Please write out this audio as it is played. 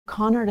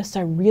con artists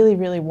are really,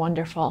 really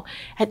wonderful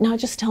at not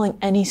just telling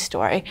any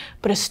story,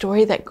 but a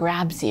story that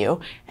grabs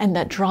you and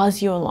that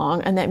draws you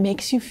along and that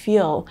makes you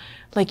feel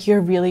like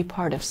you're really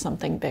part of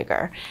something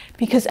bigger.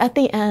 Because at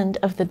the end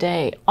of the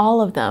day,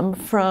 all of them,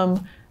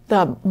 from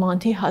the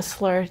Monty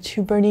Hustler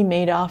to Bernie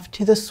Madoff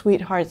to the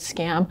Sweetheart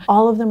Scam,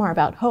 all of them are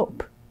about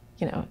hope.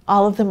 You know,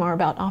 all of them are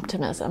about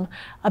optimism,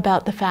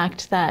 about the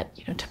fact that,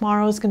 you know,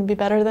 tomorrow is going to be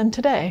better than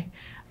today.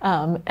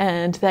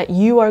 And that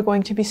you are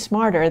going to be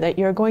smarter, that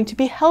you're going to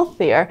be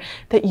healthier,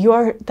 that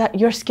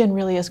your skin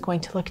really is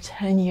going to look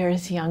 10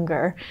 years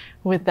younger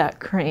with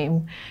that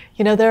cream.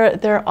 You know,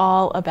 they're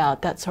all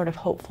about that sort of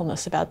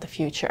hopefulness about the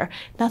future.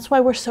 That's why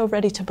we're so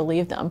ready to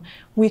believe them.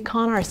 We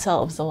con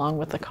ourselves along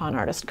with the con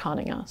artist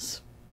conning us.